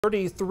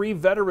33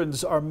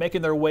 veterans are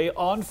making their way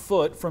on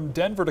foot from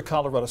Denver to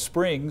Colorado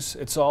Springs.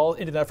 It's all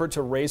in an effort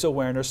to raise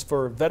awareness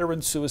for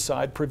veteran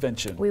suicide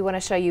prevention. We want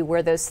to show you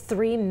where those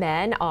three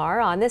men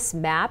are on this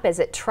map as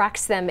it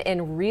tracks them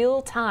in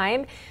real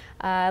time.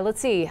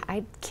 Let's see,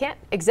 I can't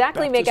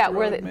exactly make out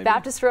where the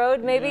Baptist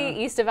Road,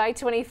 east of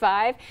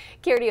I-25.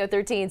 KRDO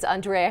 13's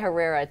Andrea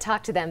Herrera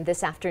talked to them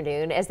this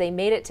afternoon as they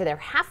made it to their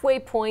halfway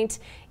point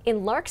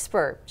in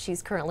Larkspur.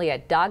 She's currently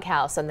at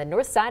Doghouse on the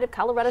north side of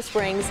Colorado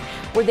Springs,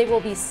 where they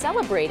will be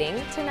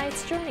celebrating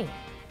tonight's journey.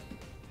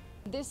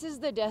 This is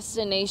the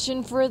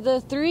destination for the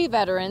three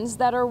veterans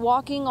that are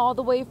walking all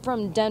the way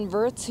from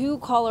Denver to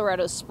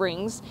Colorado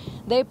Springs.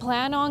 They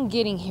plan on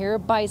getting here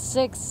by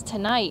 6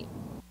 tonight.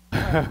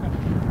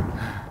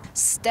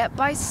 Step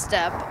by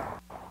step,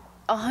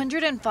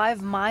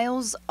 105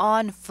 miles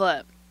on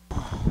foot.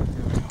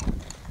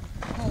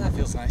 Oh, that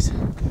feels nice.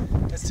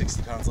 That's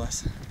 60 pounds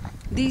less.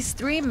 These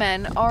three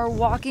men are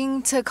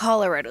walking to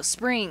Colorado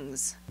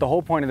Springs. The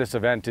whole point of this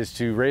event is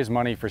to raise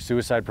money for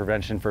suicide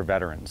prevention for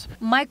veterans.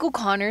 Michael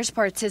Connors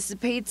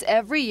participates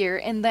every year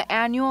in the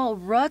annual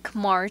Ruck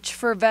March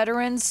for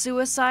Veterans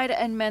Suicide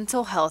and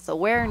Mental Health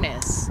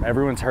Awareness.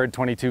 Everyone's heard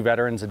 22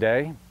 veterans a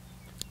day.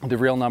 The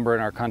real number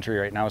in our country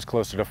right now is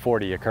closer to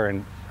 40,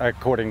 according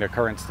to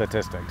current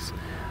statistics.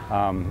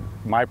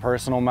 My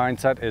personal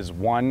mindset is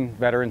one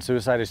veteran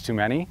suicide is too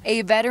many.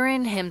 A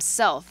veteran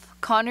himself,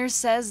 Connors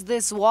says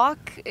this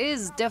walk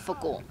is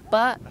difficult,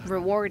 but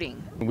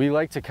rewarding. We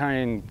like to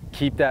kind of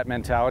keep that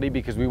mentality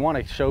because we want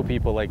to show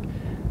people like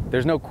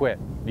there's no quit.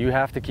 You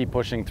have to keep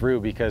pushing through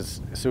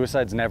because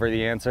suicide's never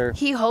the answer.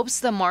 He hopes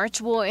the march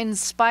will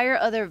inspire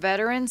other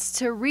veterans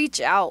to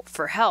reach out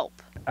for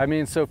help. I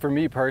mean, so for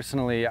me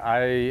personally,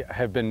 I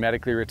have been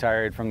medically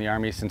retired from the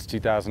Army since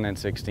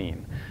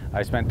 2016.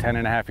 I spent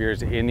 10.5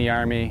 years in the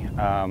Army,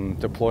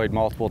 deployed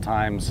multiple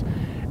times,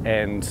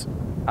 and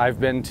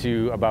I've been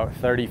to about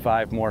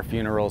 35 more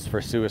funerals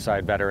for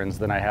suicide veterans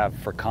than I have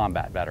for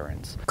combat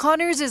veterans.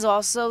 Connors is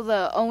also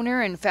the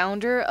owner and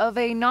founder of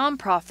a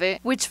nonprofit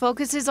which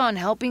focuses on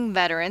helping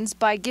veterans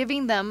by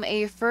giving them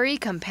a furry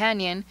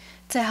companion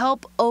to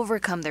help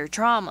overcome their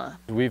trauma.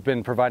 We've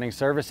been providing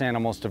service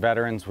animals to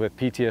veterans with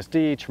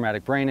PTSD,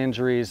 traumatic brain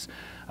injuries,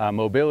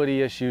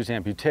 mobility issues,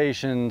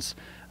 amputations,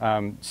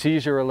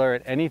 seizure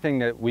alert, anything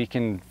that we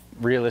can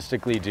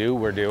realistically do,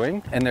 we're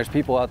doing. And there's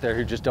people out there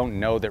who just don't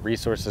know that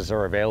resources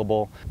are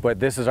available, but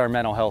this is our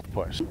mental health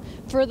push.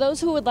 For those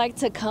who would like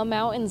to come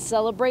out and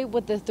celebrate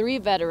with the three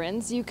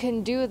veterans, you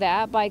can do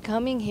that by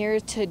coming here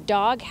to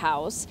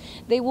Doghouse.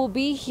 They will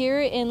be here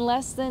in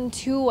less than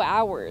 2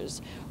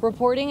 hours.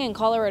 Reporting in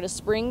Colorado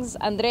Springs,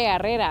 Andrea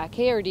Herrera,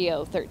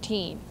 KRDO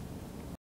 13.